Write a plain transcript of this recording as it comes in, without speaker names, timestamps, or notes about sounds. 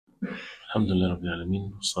الحمد لله رب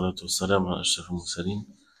العالمين والصلاة والسلام على أشرف المرسلين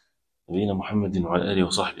نبينا محمد وعلى آله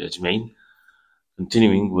وصحبه أجمعين.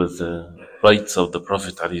 Continuing with the rights of the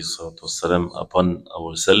Prophet ﷺ upon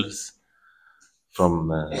ourselves from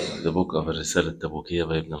the book of Ar-Risaalah at-Tabookiyyah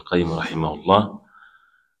by Ibn Qayyim rahimahullah.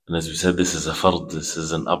 And as we said, this is a fard, this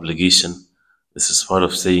is an obligation. This is part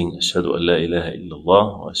of saying Ashhadu an la ilaha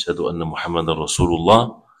illallah wa ashhadu anna Muhammadan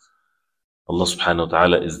Rasulullah. Allah subhanahu wa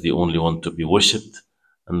ta'ala is the only one to be worshipped,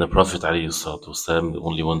 and the Prophet ﷺ the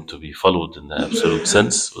only one to be followed in the absolute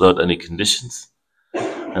sense without any conditions.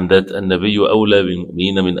 And that النبي أولى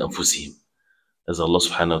بالمؤمنين من أنفسهم. As Allah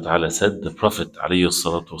subhanahu wa ta'ala said, the Prophet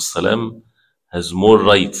ﷺ has more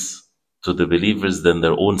rights to the believers than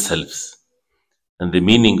their own selves. And the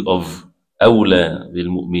meaning of أولى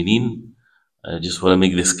بالمؤمنين, I just want to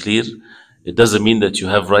make this clear. It doesn't mean that you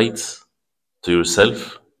have rights to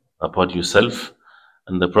yourself, upon yourself,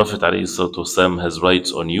 and the Prophet ﷺ has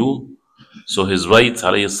rights on you. So his rights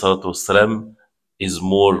ﷺ is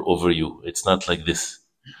more over you. It's not like this.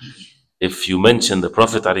 If you mention the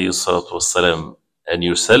Prophet ﷺ and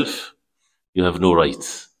yourself, you have no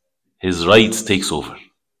rights. His rights takes over.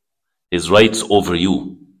 His rights over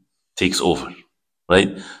you takes over,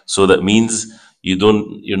 right? So that means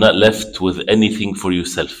you're not left with anything for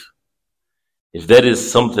yourself. If there is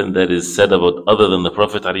something that is said about other than the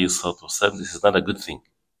Prophet ﷺ, this is not a good thing,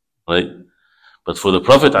 right? But for the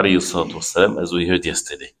Prophet ﷺ, as we heard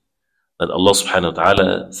yesterday, that Allah subhanahu wa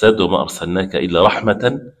ta'ala said, وَمَا أَرْسَلْنَاكَ إِلَّا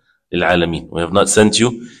رَحْمَةً لِلْعَالَمِينَ. We have not sent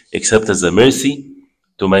you except as a mercy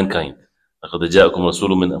to mankind. لَقَدْ جَاءَكُمْ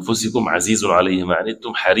رَسُولٌ مِّنْ أَنفُسِكُمْ عَزِيزٌ عَلَيْهِ مَا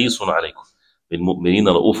عَنِتُّمْ حَرِيصٌ عَلَيْكُمْ بِالْمُؤْمِنِينَ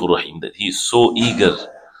رَءُوفٌ رَحِيمٌ. That He is so eager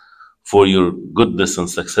for your goodness and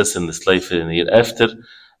success in this life and the hereafter,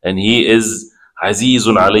 and He is عَزِيزٌ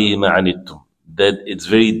عَلَيْهِ مَا عَنِتُّمْ. That it's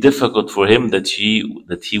very difficult for Him that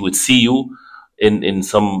He would see you in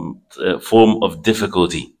some form of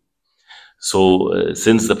difficulty. So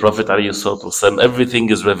since the Prophet ﷺ, everything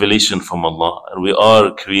is revelation from Allah, and we are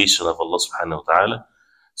creation of Allah subhanahu wa ta'ala.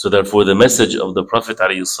 So therefore the message of the Prophet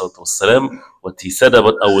ﷺ, what he said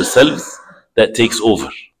about ourselves, that takes over.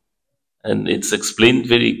 And it's explained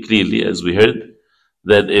very clearly, as we heard,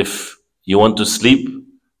 that if you want to sleep,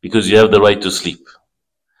 because you have the right to sleep,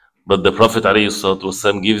 but the Prophet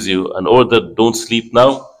ﷺ gives you an order, don't sleep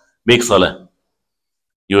now, make salah.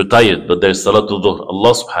 You're tired, but there's Salatul Dhuhr.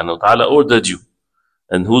 Allah subhanahu wa ta'ala ordered you.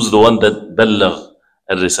 And who's the one that balagh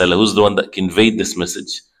Ar-Risaalah? Who's the one that conveyed this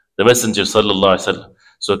message? The Messenger sallallahu alaihi wasallam.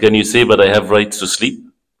 So can you say, but I have rights to sleep?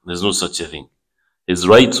 There's no such a thing. His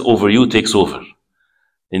rights over you takes over.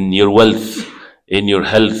 In your wealth, in your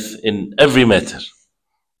health, in every matter.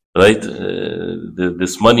 Right?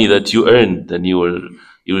 This money that you earned and you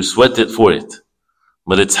were sweated for it.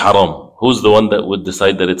 But it's haram. Who's the one that would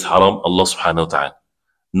decide that it's haram? Allah subhanahu wa ta'ala.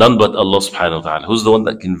 None but Allah subhanahu wa ta'ala. Who's the one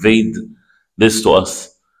that conveyed this to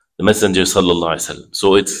us? The Messenger sallallahu alaihi wasallam.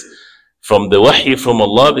 So it's from the wahy from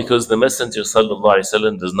Allah, because the Messenger sallallahu alaihi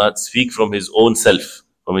wasallam does not speak from his own self,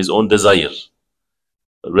 from his own desire,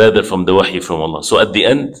 but rather from the wahy from Allah. So at the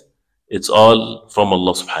end, it's all from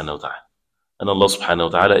Allah subhanahu wa ta'ala. And Allah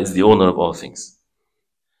subhanahu wa ta'ala is the owner of all things.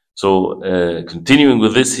 So continuing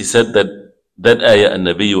with this, he said that ayah,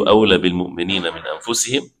 النبي أولى بالمؤمنين من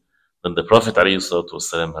أنفسهم, then the Prophet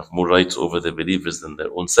ﷺ have more rights over the believers than their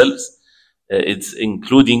own selves. It's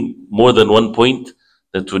including more than one point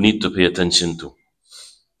that we need to pay attention to.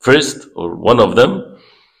 First, or one of them,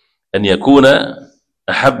 أن يكون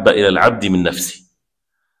أحب إلى العبد من نفسه.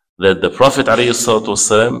 That the Prophet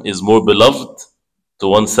ﷺ is more beloved to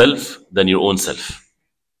oneself than your own self.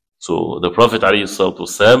 So the Prophet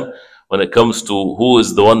ﷺ, when it comes to who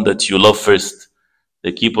is the one that you love first,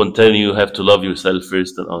 they keep on telling you have to love yourself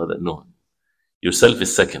first and all that. No. Yourself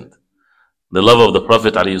is second. The love of the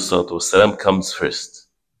Prophet ﷺ comes first.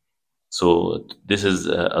 So this is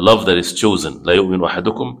a love that is chosen. لا يؤمن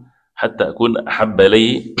أحدكم حتى أكون أحب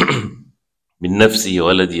إليه من نفسه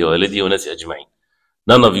وولده وولده وناس أجمعين.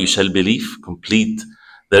 None of you shall believe, complete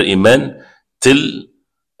their iman, till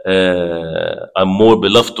I'm more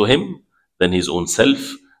beloved to him than his own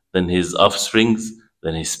self, than his offsprings,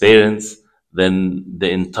 than his parents, than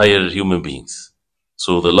the entire human beings.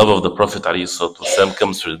 So the love of the Prophet ﷺ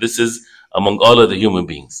comes through. This is among all of the human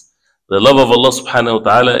beings. The love of Allah subhanahu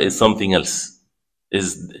wa ta'ala is something else.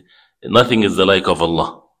 Nothing is the like of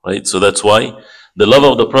Allah, right? So that's why the love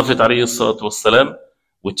of the Prophet ﷺ,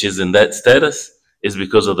 which is in that status, is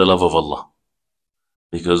because of the love of Allah.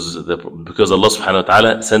 Because Allah subhanahu wa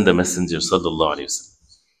ta'ala sent the Messenger sallallahu alayhi wa sallam.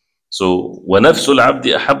 So وَنَفْسُ الْعَبْدِ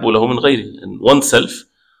أَحَبُّ لَهُ مِنْ غَيْرِهِ. And oneself,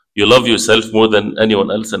 you love yourself more than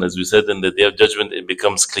anyone else, and as we said, in the Day of Judgment, it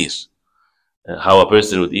becomes clear. how a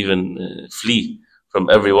person would even flee from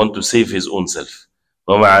everyone to save his own self.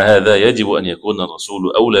 ومع هذا يجب أن يكون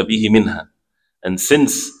الرسول أولى به منها. And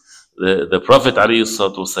since the Prophet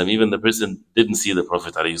ﷺ, even the person didn't see the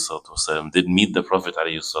Prophet ﷺ, didn't meet the Prophet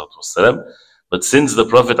ﷺ, but since the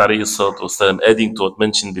Prophet ﷺ, adding to what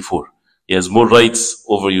mentioned before, he has more rights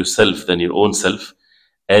over yourself than your own self,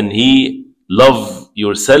 and he loves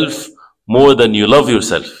yourself more than you love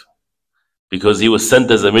yourself, because he was sent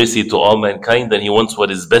as a mercy to all mankind, and he wants what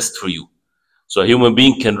is best for you. So a human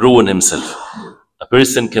being can ruin himself. A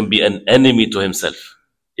person can be an enemy to himself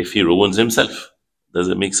if he ruins himself. Does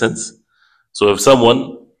it make sense? So if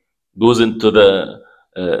someone goes into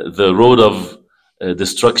the road of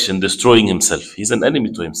destruction, destroying himself, he's an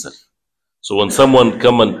enemy to himself. So when someone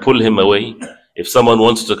come and pull him away, if someone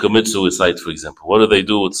wants to commit suicide, for example, what do they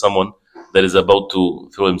do with someone that is about to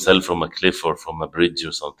throw himself from a cliff or from a bridge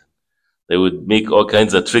or something? They would make all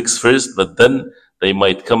kinds of tricks first, but then they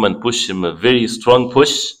might come and push him a very strong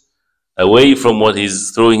push away from what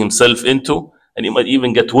he's throwing himself into, and he might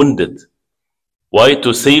even get wounded. Why?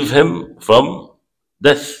 To save him from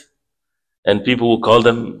death. And people will call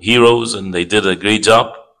them heroes, and they did a great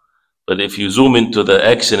job. But if you zoom into the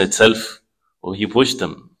action itself, oh, he pushed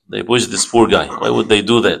them. They pushed this poor guy. Why would they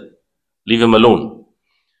do that? Leave him alone.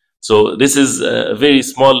 So this is a very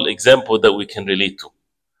small example that we can relate to.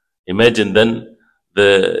 Imagine then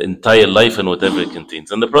the entire life and whatever it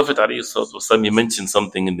contains. And the Prophet ﷺ, he mentioned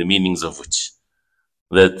something in the meanings of which,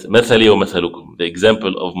 that مثلي ومثلكم, the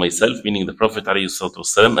example of myself, meaning the Prophet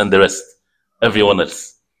ﷺ, and the rest, everyone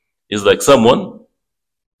else, is like someone,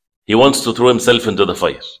 he wants to throw himself into the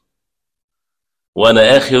fire.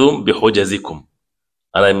 وأنا آخذ بحجزكم,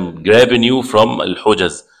 and I'm grabbing you from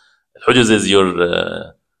al-hujaz. Al-hujaz is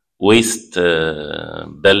your waist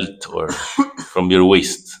belt, or from your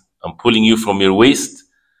waist. I'm pulling you from your waist.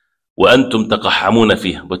 وأنتم تقحمون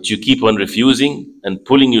فيها, but you keep on refusing and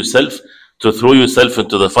pulling yourself to throw yourself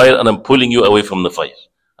into the fire, and I'm pulling you away from the fire.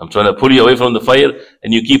 I'm trying to pull you away from the fire,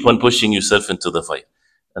 and you keep on pushing yourself into the fire.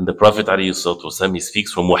 And the Prophet ﷺ, he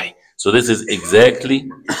speaks from wahy. So this is exactly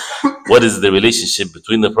what is the relationship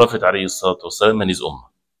between the Prophet ﷺ and his ummah.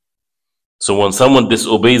 So when someone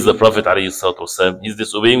disobeys the Prophet ﷺ, he's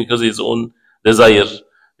disobeying because of his own desire,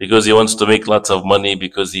 because he wants to make lots of money,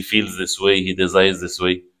 because he feels this way, he desires this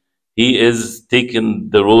way. He is taking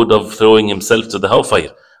the road of throwing himself to the hellfire.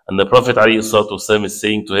 And the Prophet ﷺ is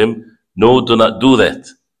saying to him, no, do not do that.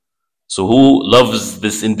 So who loves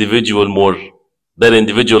this individual more? That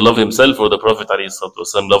individual love himself, or the Prophet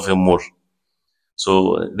ﷺ love him more?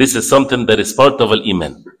 So this is something that is part of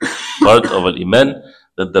al-Iman. Part of al-Iman,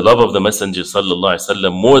 that the love of the Messenger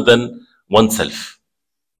ﷺ more than oneself.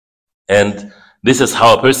 And this is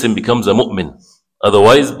how a person becomes a mu'min.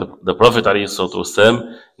 Otherwise, the Prophet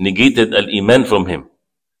ﷺ negated al-Iman from him,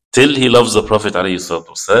 till he loves the Prophet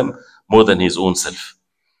ﷺ more than his own self.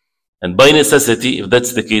 And by necessity, if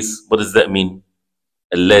that's the case, what does that mean?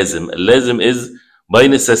 Al-lazim. Al-lazim is, by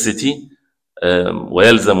necessity,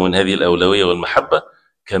 ويلزم من هذه الأولوية والمحبة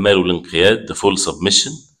كمال الانقياد, the full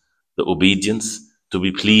submission, the obedience, to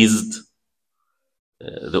be pleased,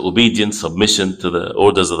 the obedience, submission to the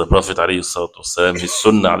orders of the Prophet ﷺ, his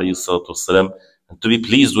sunnah ﷺ, and to be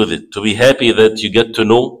pleased with it, to be happy that you get to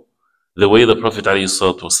know the way the Prophet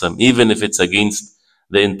ﷺ, even if it's against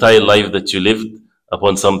the entire life that you lived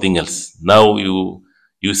upon something else. Now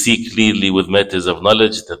you see clearly with matters of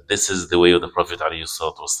knowledge that this is the way of the Prophet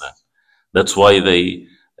ﷺ. That's why they,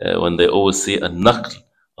 when they always say al-naql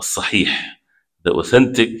al-sahih, the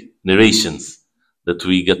authentic narrations that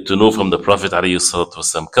we get to know from the Prophet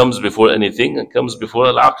ﷺ, comes before anything, and comes before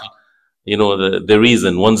al-aql, the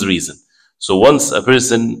reason, one's reason. So once a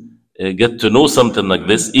person get to know something like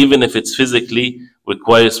this, even if it's physically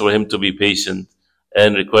requires for him to be patient,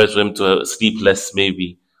 and requires for him to sleep less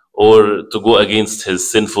maybe, or to go against his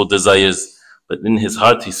sinful desires, but in his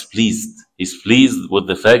heart he's pleased. He's pleased with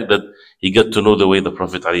the fact that he got to know the way the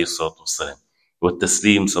Prophet ﷺ, with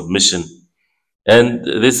taslim, submission. And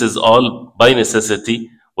this is all by necessity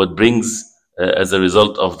what brings as a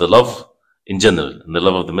result of the love in general, and the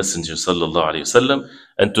love of the Messenger sallallahu alaihi wasallam,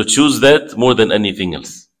 and to choose that more than anything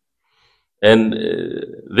else. And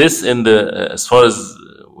this, in as far as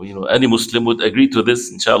any Muslim would agree to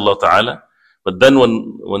this, inshallah ta'ala. But then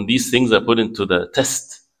when these things are put into the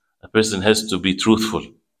test, a person has to be truthful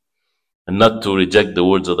and not to reject the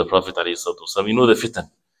words of the Prophet ﷺ. The fitan.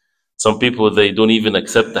 Some people, they don't even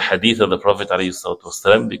accept the hadith of the Prophet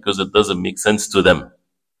ﷺ because it doesn't make sense to them,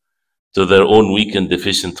 to their own weak and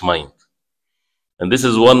deficient mind. And this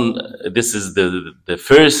is the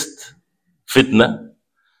first fitna,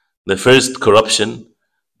 the first corruption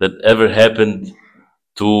that ever happened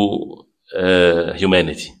to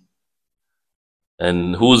humanity.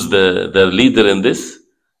 And who's the leader in this?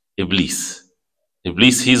 Iblis.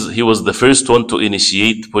 Iblis, he was the first one to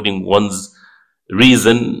initiate putting one's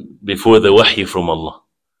reason before the wahy from Allah.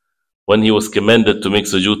 When he was commanded to make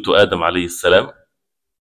sujood to Adam alayhi salam,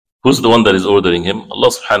 who's the one that is ordering him? Allah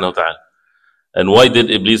subhanahu wa ta'ala. And why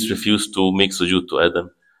did Iblis refuse to make sujood to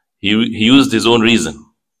Adam? He used his own reason.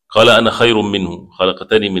 قال أنا خير منه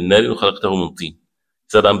خلقتني من نار وخلقته من طين. He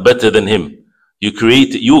said, I'm better than him. You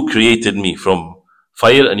created me from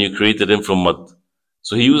fire and you created him from mud.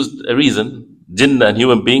 So he used a reason. Jinn and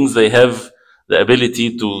human beings, they have the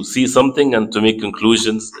ability to see something and to make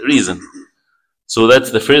conclusions. Reason. So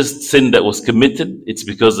that's the first sin that was committed. It's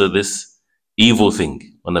because of this evil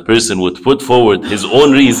thing. When a person would put forward his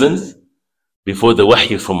own reasons before the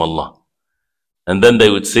wahy from Allah. And then they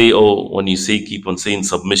would say, oh, when you say, keep on saying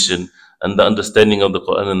submission and the understanding of the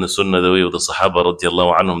Quran and the Sunnah, the way of the Sahaba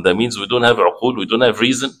radiallahu anhum, that means we don't have uqul, we don't have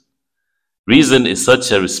reason. Reason is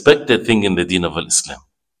such a respected thing in the deen of Islam.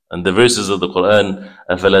 And the verses of the Quran,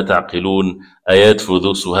 أَفَلَا تَعْقِلُونَ, ayat for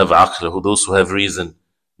those who have aql, for those who have reason.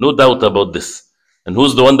 No doubt about this. And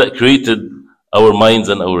who's the one that created our minds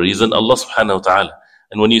and our reason? Allah subhanahu wa ta'ala.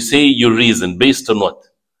 And when you say your reason, based on what?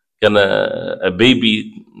 Can a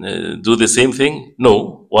baby do the same thing?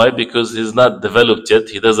 No. Why? Because he's not developed yet.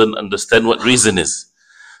 He doesn't understand what reason is.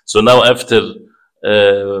 So now after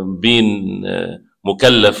being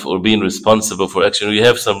mukallaf or being responsible for action, you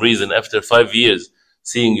have some reason. After 5 years,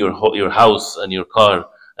 seeing your house and your car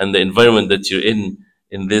and the environment that you're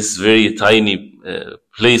in this very tiny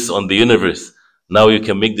place on the universe, now you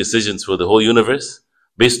can make decisions for the whole universe.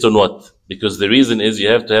 Based on what? Because the reason is you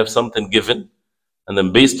have to have something given, and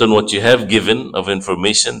then based on what you have given of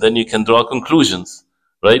information, then you can draw conclusions,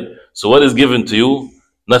 right? So what is given to you?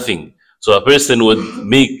 Nothing. So a person would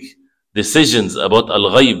make decisions about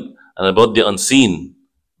al-ghaib and about the unseen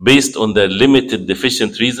based on their limited,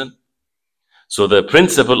 deficient reason. So the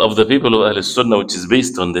principle of the people of Ahl Sunnah, which is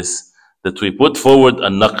based on this, that we put forward a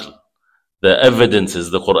naql, the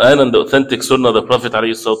evidences, the Quran and the authentic Sunnah of the Prophet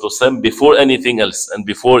ﷺ before anything else and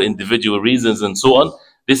before individual reasons and so on.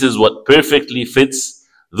 This is what perfectly fits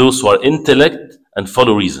those who are intellect and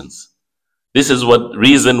follow reasons. This is what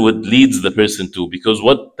reason would leads the person to, because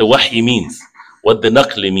what the wahy means, what the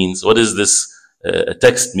naqli means, what is this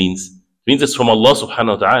text means, it means it's from Allah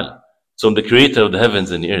subhanahu wa ta'ala. It's from the creator of the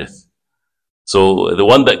heavens and the earth. So the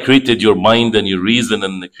one that created your mind and your reason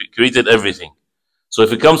and created everything. So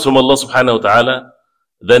if it comes from Allah subhanahu wa ta'ala,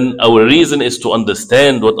 then our reason is to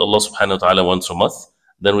understand what Allah subhanahu wa ta'ala wants from us,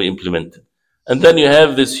 then we implement it. And then you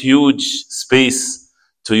have this huge space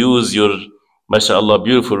to use your, mashallah,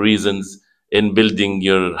 beautiful reasons in building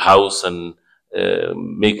your house and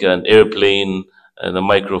make an airplane and a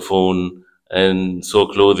microphone and sew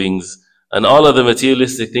clothings and all of the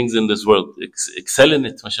materialistic things in this world. Excel in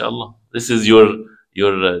it, mashallah. This is your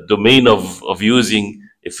domain of using,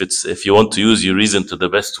 if you want to use your reason to the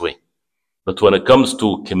best way. But when it comes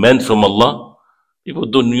to command from Allah, people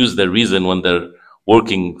don't use their reason when they're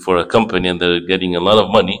working for a company and they're getting a lot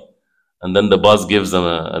of money, and then the boss gives them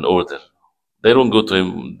an order. They don't go to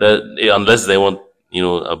him unless they want,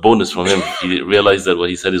 a bonus from him. He realized that what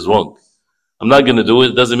he said is wrong. I'm not going to do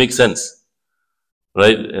it. It doesn't make sense,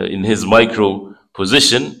 right? In his micro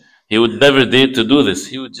position, he would never dare to do this.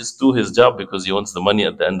 He would just do his job because he wants the money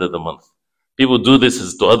at the end of the month. People do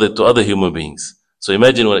this to other human beings. So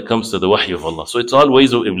imagine when it comes to the wahy of Allah. So it's all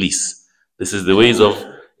ways of Iblis. This is the ways of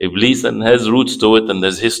Iblis and has roots to it and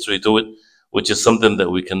there's history to it, which is something that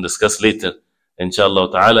we can discuss later,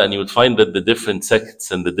 inshallah ta'ala. And you would find that the different sects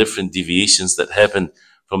and the different deviations that happened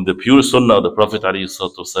from the pure sunnah of the Prophet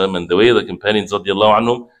ﷺ and the way of the companions radiallahu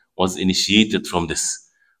anhum was initiated from this.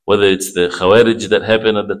 Whether it's the Khawarij that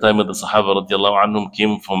happened at the time of the Sahaba radiallahu anhum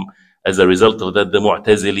came from, as a result of that, the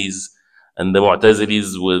Mu'tazilis, and the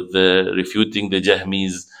Mu'tazilis with refuting the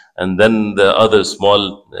Jahmis, and then the other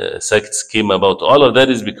small sects came about. All of that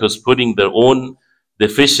is because putting their own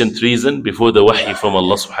deficient reason before the wahy from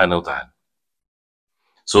Allah subhanahu wa ta'ala.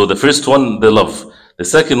 So the first one, the love. The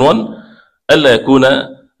second one, أَلَّا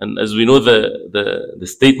يَكُونَ, and as we know the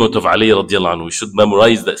statement of Ali radiallahu anhu, we should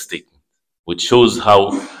memorize that statement, which shows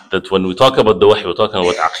how that when we talk about the wahy, we're talking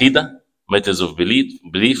about aqidah, matters of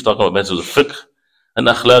belief, talking about matters of fiqh, and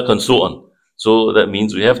akhlaq and so on. So that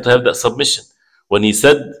means we have to have that submission. When he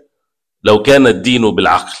said, لو كان الدين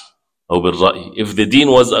بالعقل أو بالرأي, if the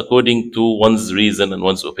deen was according to one's reason and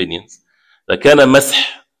one's opinions, لكان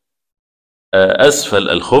مسح أسفل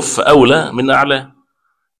الخف أولى من أعلى.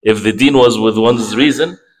 If the deen was with one's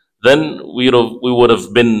reason, then we would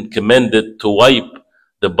have been commanded to wipe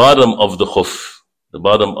the bottom of the khuf, the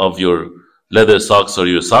bottom of your leather socks or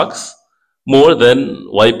your socks, more than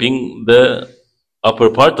wiping the upper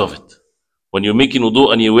part of it. When you're making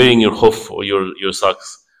wudu and you're wearing your khuf or your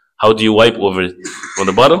socks, how do you wipe over it? From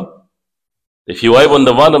the bottom? If you wipe on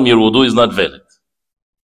the bottom, your wudu is not valid.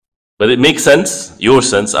 But it makes sense, your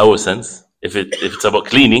sense, our sense. If it's about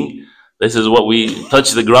cleaning, this is what we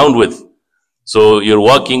touch the ground with. So you're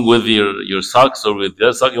walking with your socks or with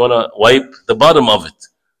your sock, you want to wipe the bottom of it.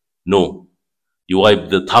 No, you wipe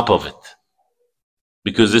the top of it.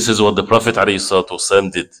 Because this is what the Prophet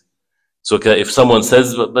ﷺ did. So if someone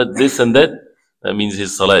says, but this and that, that means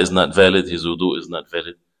his salah is not valid, his wudu is not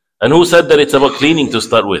valid. And who said that it's about cleaning to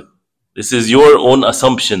start with? This is your own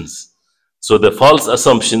assumptions. So the false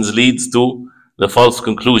assumptions leads to the false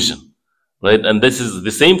conclusion. Right? And this is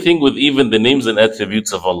the same thing with even the names and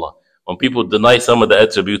attributes of Allah. When people deny some of the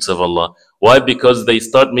attributes of Allah. Why? Because they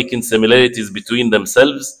start making similarities between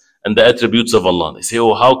themselves and the attributes of Allah. They say,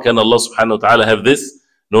 oh, how can Allah subhanahu wa ta'ala have this?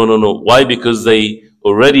 No. Why? Because they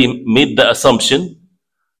already made the assumption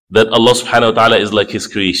that Allah subhanahu wa ta'ala is like His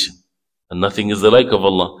creation. And nothing is the like of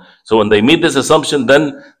Allah. So when they made this assumption,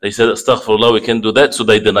 then they said, astaghfirullah, we can do that. So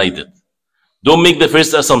they denied it. Don't make the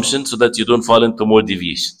first assumption so that you don't fall into more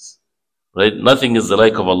deviations. Right? Nothing is the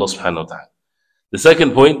like of Allah subhanahu wa ta'ala. The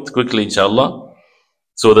second point, quickly inshallah.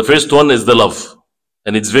 So the first one is the love.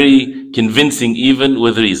 And it's very convincing even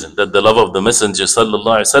with reason that the love of the Messenger sallallahu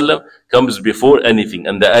alaihi wasallam comes before anything.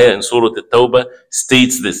 And the ayah in Surah at-Tawbah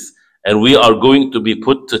states this. And we are going to be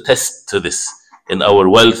put to test to this. In our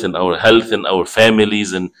wealth, in our health, in our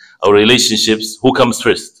families, in our relationships. Who comes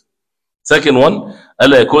first? Second one,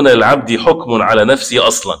 أَلَا يَكُونَ الْعَبْدِ حُكْمٌ عَلَى نَفْسِهِ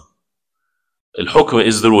أَصْلًا. Al-hukm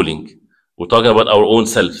is the ruling. We're talking about our own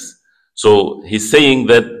selves. So he's saying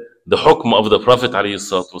that the hukm of the Prophet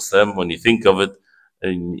ﷺ, when you think of it,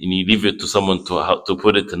 and you leave it to someone to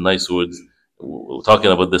put it in nice words, we're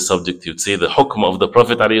talking about this subject, you'd say the hukm of the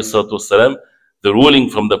Prophet ﷺ, the ruling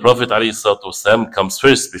from the Prophet ﷺ comes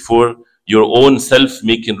first before your own self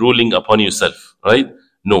making ruling upon yourself, right?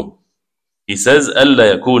 No. He says,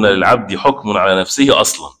 أَلَّا يَكُونَ لِلْعَبْدِ حُكْمٌ عَلَى نَفْسِهِ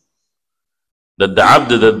أَصْلًا. That the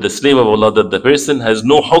abd, that the slave of Allah, that the person has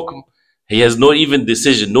no hukm, he has no even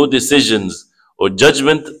decision, no decisions or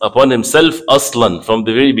judgment upon himself, aslan, from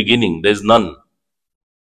the very beginning. There's none.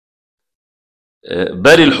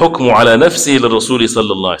 بَلِ الْحُكْمُ عَلَى نَفْسِهِ لِلرَّسُولِ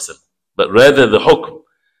صَلَّى اللَّهِ عَلَيْهِ وسلم. But rather the hukm,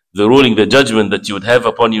 the ruling, the judgment that you would have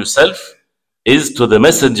upon yourself is to the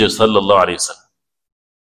Messenger sallallahu alayhi wa sallam.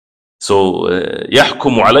 So,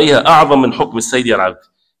 يَحْكُمُ عَلَيْهَا أَعْظَمْ مِنْ حُكْمِ السَّيْدِ الْعَبْدِ.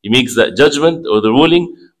 He makes that judgment or the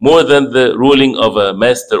ruling more than the ruling of a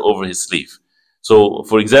master over his slave. So,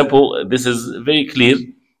 for example, this is very clear.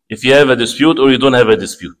 If you have a dispute or you don't have a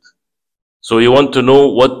dispute. So you want to know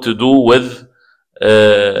what to do with,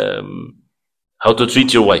 how to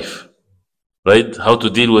treat your wife. Right? How to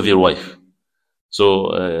deal with your wife.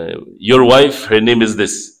 So, your wife, her name is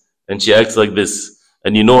this. And she acts like this.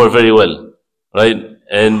 And you know her very well. Right?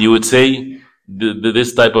 And you would say,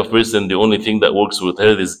 this type of person, the only thing that works with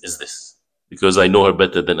her is this. Because I know her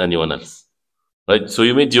better than anyone else. Right? So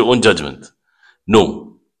you made your own judgment.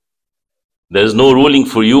 No. There is no ruling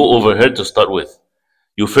for you over her to start with.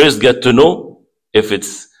 You first get to know, if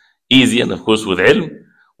it's easy, and of course with ilm,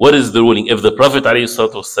 what is the ruling? If the Prophet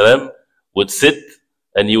ﷺ would sit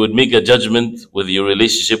and he would make a judgment with your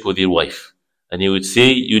relationship with your wife. And he would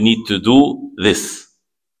say, you need to do this.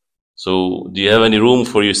 So, do you have any room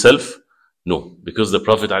for yourself? No. Because the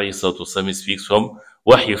Prophet ﷺ speaks from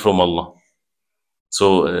wahy from Allah.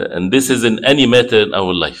 So, and this is in any matter in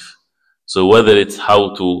our life. So whether it's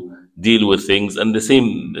how to deal with things and the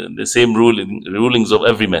same rulings of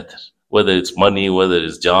every matter, whether it's money, whether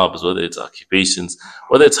it's jobs, whether it's occupations,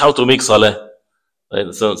 whether it's how to make salah.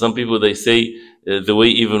 Right? So some people, they say the way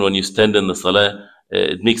even when you stand in the salah,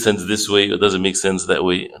 it makes sense this way, it doesn't make sense that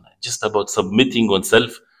way. Just about submitting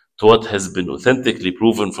oneself to what has been authentically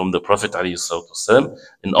proven from the Prophet ﷺ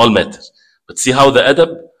in all matters. But see how the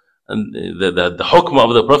adab and the hukm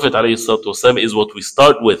of the Prophet ﷺ is what we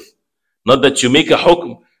start with. Not that you make a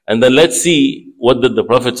hukm and then let's see what did the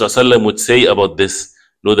Prophet ﷺ would say about this.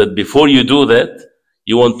 Know that before you do that,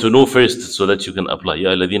 you want to know first so that you can apply. Ya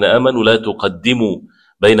alladhina amanu la tuqaddimu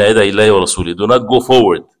bayna yaday Allahi wa rasuli. Do not go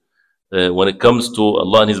forward when it comes to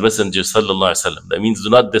Allah and His Messenger sallallahu alaihi wasallam. That means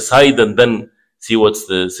do not decide and then see what's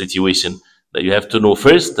the situation. That you have to know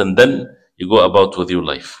first and then you go about with your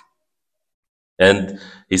life. And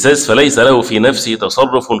he says, فَلَيْسَ لَهُ فِي نَفْسِهِ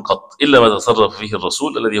تَصَرُّفٌ قَطْ إِلَّا مَا تَصَرَّفَ فِيهِ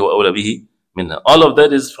الرَّسُولُ الَّذِي هُوَ أَوْلَى بِهِ مِنْهَا. All of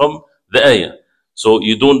that is from the ayah. So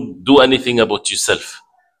you don't do anything about yourself.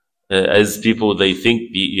 As people, they think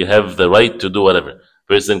you have the right to do whatever.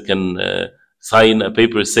 Person can sign a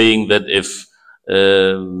paper saying that if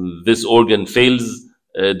this organ fails,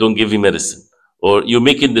 don't give him medicine. Or you're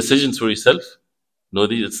making decisions for yourself. No,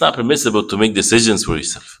 it's not permissible to make decisions for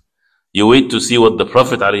yourself. You wait to see what the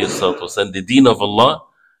Prophet ﷺ, the deen of Allah,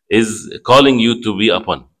 is calling you to be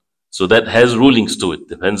upon. So that has rulings to it.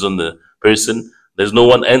 Depends on the person. There's no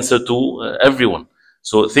one answer to everyone.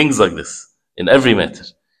 So things like this in every matter.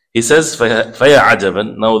 He says, فَيَا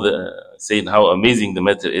عَجَبًا. Now saying how amazing the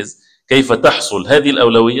matter is. كَيْفَ تَحْصُلْ هَذِي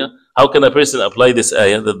الْأَوْلَوِيَّةِ. How can a person apply this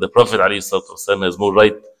ayah that the Prophet ﷺ has more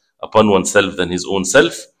right upon oneself than his own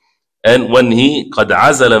self? And when he قَدْ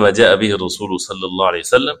عَزَلَ مَا جَاءَ بِهِ الرَّسُولُ صلى الله عليه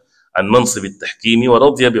وسلم عن منصب التحكيم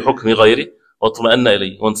ورضي بحكم غيره واطمأن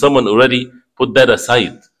إليه. When someone already put that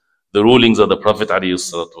aside, the rulings of the Prophet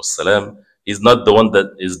ﷺ, he's not the one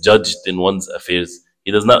that is judged in one's affairs.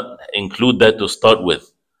 He does not include that to start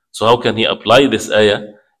with. So how can he apply this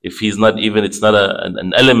ayah if he's not even, it's not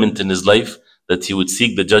an element in his life that he would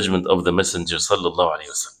seek the judgment of the Messenger sallallahu alaihi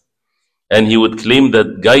wasallam? And he would claim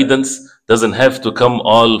that guidance doesn't have to come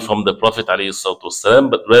all from the Prophet ﷺ,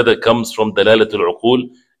 but rather comes from dalalatul uqul,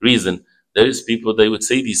 reason. There is people, they would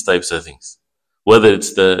say these types of things. Whether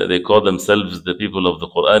it's they call themselves the people of the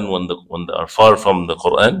Quran when they are far from the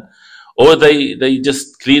Quran, or they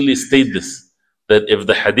just clearly state this, that if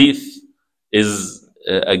the hadith is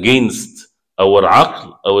against our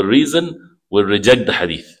aql, our reason, we'll reject the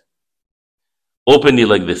hadith. Openly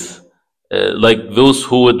like this. Like those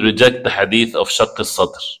who would reject the hadith of Shaqq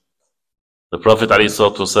al-Sadr. The Prophet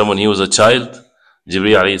ﷺ, when he was a child,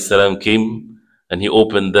 Jibreel ﷺ came and he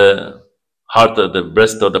opened the heart, the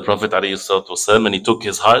breast of the Prophet ﷺ, and he took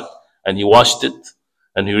his heart and he washed it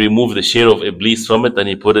and he removed the share of Iblis from it and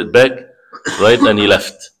he put it back, right, and he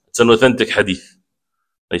left. It's an authentic hadith.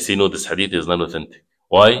 They say, no, this hadith is not authentic.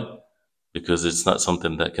 Why? Because it's not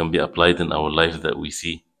something that can be applied in our life that we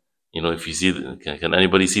see. You know, if you see, can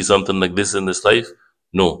anybody see something like this in this life?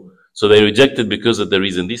 No. So they reject it because of the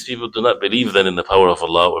reason. These people do not believe then in the power of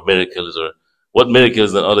Allah or miracles, or what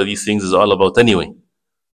miracles and all of these things is all about anyway.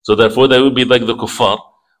 So therefore they would be like the kuffar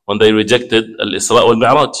when they rejected Al-Isra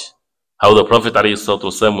wal-Mi'raj. How the Prophet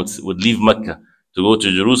ﷺ would leave Mecca to go to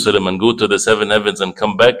Jerusalem and go to the seven heavens and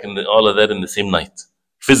come back, and all of that in the same night.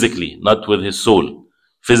 Physically, not with his soul.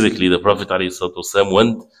 Physically, the Prophet ﷺ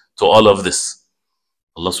went to all of this.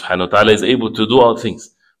 Allah subhanahu wa ta'ala is able to do all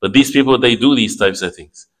things. But these people, they do these types of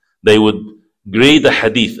things. They would grade the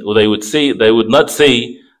hadith, or they would not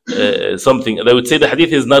say something. They would say the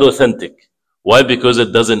hadith is not authentic. Why? Because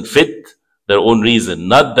it doesn't fit their own reason.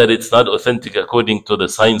 Not that it's not authentic according to the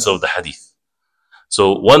science of the hadith.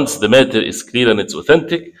 So once the matter is clear and it's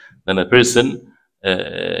authentic, then a person,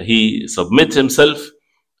 he submits himself,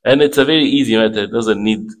 and it's a very easy matter. It doesn't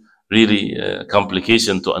need really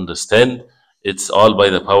complication to understand. It's all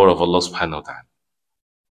by the power of Allah subhanahu wa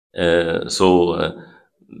ta'ala.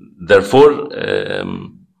 Therefore,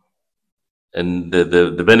 and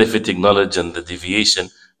the benefiting knowledge and the deviation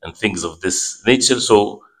and things of this nature.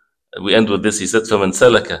 So we end with this. He said, فَمَنْ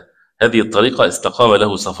سَلَكَ هَذِي الطَّرِيقَ اسْتَقَامَ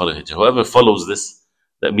لَهُ سَفَرُ الْهِجْرَةِ. Whoever follows this,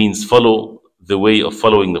 that means follow the way of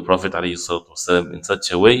following the Prophet ﷺ in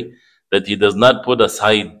such a way that he does not put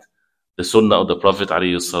aside the sunnah of the Prophet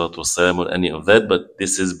ﷺ or any of that, but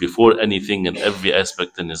this is before anything and every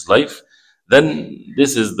aspect in his life, then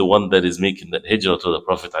this is the one that is making that hijrah to the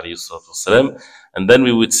Prophet ﷺ. And then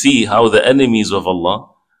we would see how the enemies of Allah,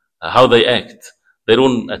 how they act. They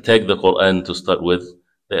don't attack the Quran to start with.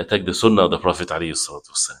 They attack the sunnah of the Prophet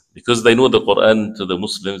ﷺ. Because they know the Quran to the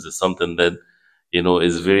Muslims is something that, you know,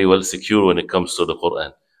 is very well secure when it comes to the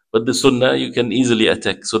Quran. But the sunnah you can easily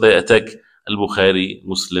attack. So they attack Al-Bukhari,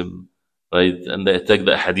 Muslim, right? And they attack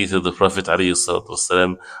the hadith of the Prophet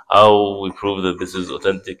ﷺ, how we prove that this is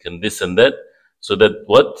authentic and this and that. So that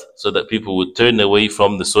what? So that people would turn away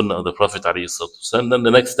from the sunnah of the Prophet ﷺ. Then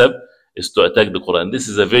the next step is to attack the Quran. This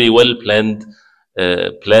is a very well planned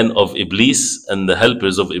plan of Iblis and the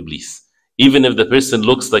helpers of Iblis. Even if the person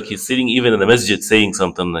looks like he's sitting even in the masjid saying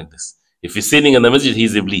something like this. If he's sitting in the masjid,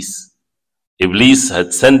 he's Iblis. Iblis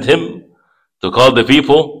had sent him to call the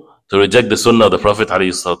people to reject the sunnah of the Prophet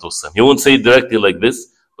ﷺ. He won't say it directly like this,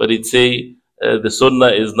 but he'd say the sunnah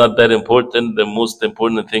is not that important. The most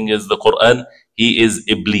important thing is the Quran. He is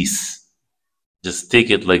Iblis. Just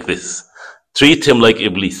take it like this. Treat him like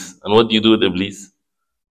Iblis. And what do you do with Iblis?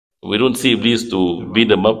 We don't see Iblis to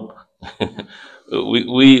beat him up.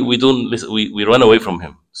 we don't listen. We run away from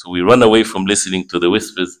him. So we run away from listening to the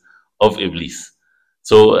whispers of Iblis.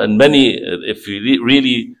 So, and many, if you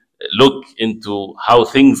really look into how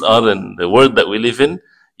things are in the world that we live in,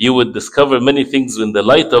 you would discover many things in the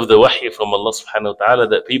light of the wahy from Allah subhanahu wa ta'ala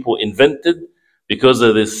that people invented because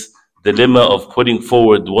of this dilemma of putting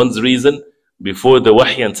forward one's reason before the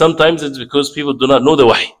wahy, and sometimes it's because people do not know the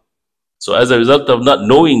wahy. So as a result of not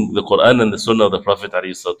knowing the Quran and the Sunnah of the Prophet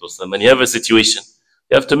ﷺ, and you have a situation,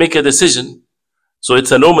 you have to make a decision. So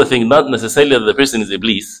it's a normal thing, not necessarily that the person is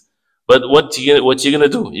Iblis, but what you're gonna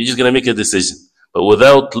do? You're just gonna make a decision. But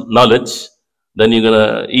without knowledge, then you're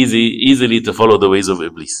gonna easily to follow the ways of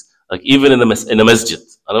Iblis. Like even in a masjid,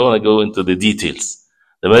 I don't want to go into the details.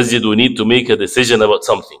 The masjid, we need to make a decision about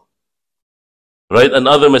something, right? And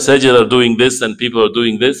other masajid are doing this, and people are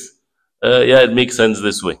doing this. Yeah, it makes sense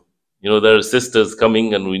this way. You know, there are sisters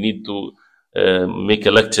coming, and we need to make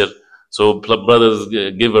a lecture. So brothers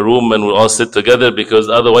give a room, and we'll all sit together, because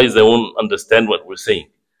otherwise they won't understand what we're saying.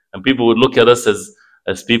 And people would look at us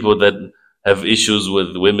as people that have issues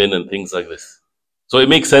with women and things like this. So it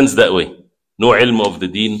makes sense that way. No ilm of the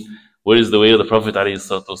deen. Where is the way of the Prophet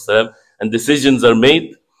ﷺ? And decisions are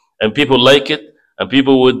made, and people like it, and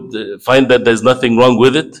people would find that there's nothing wrong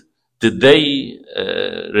with it. Did they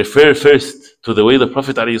refer first to the way of the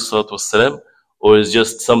Prophet ﷺ, or is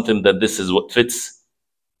just something that this is what fits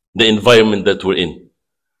the environment that we're in?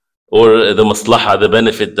 Or the maslaha, the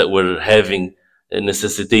benefit that we're having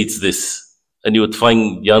necessitates this? And you would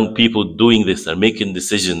find young people doing this, are making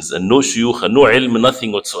decisions, and no shuyukh, no ilm,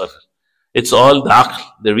 nothing whatsoever. It's all the aql.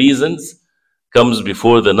 The reasons comes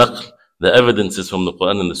before the naql. The evidence is from the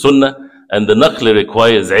Quran and the Sunnah, and the naql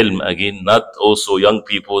requires ilm again, not also young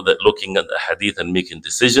people that looking at the hadith and making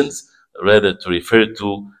decisions, rather to refer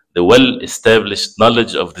to the well-established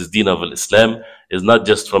knowledge of this deen of Islam is not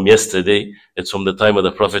just from yesterday, it's from the time of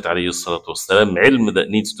the Prophet ﷺ, ilm that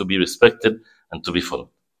needs to be respected and to be followed.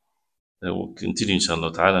 We'll continue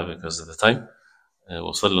inshallah ta'ala because of the time.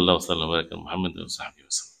 وصلى الله وسلم وبارك على محمد وصحبه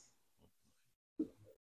وسلم.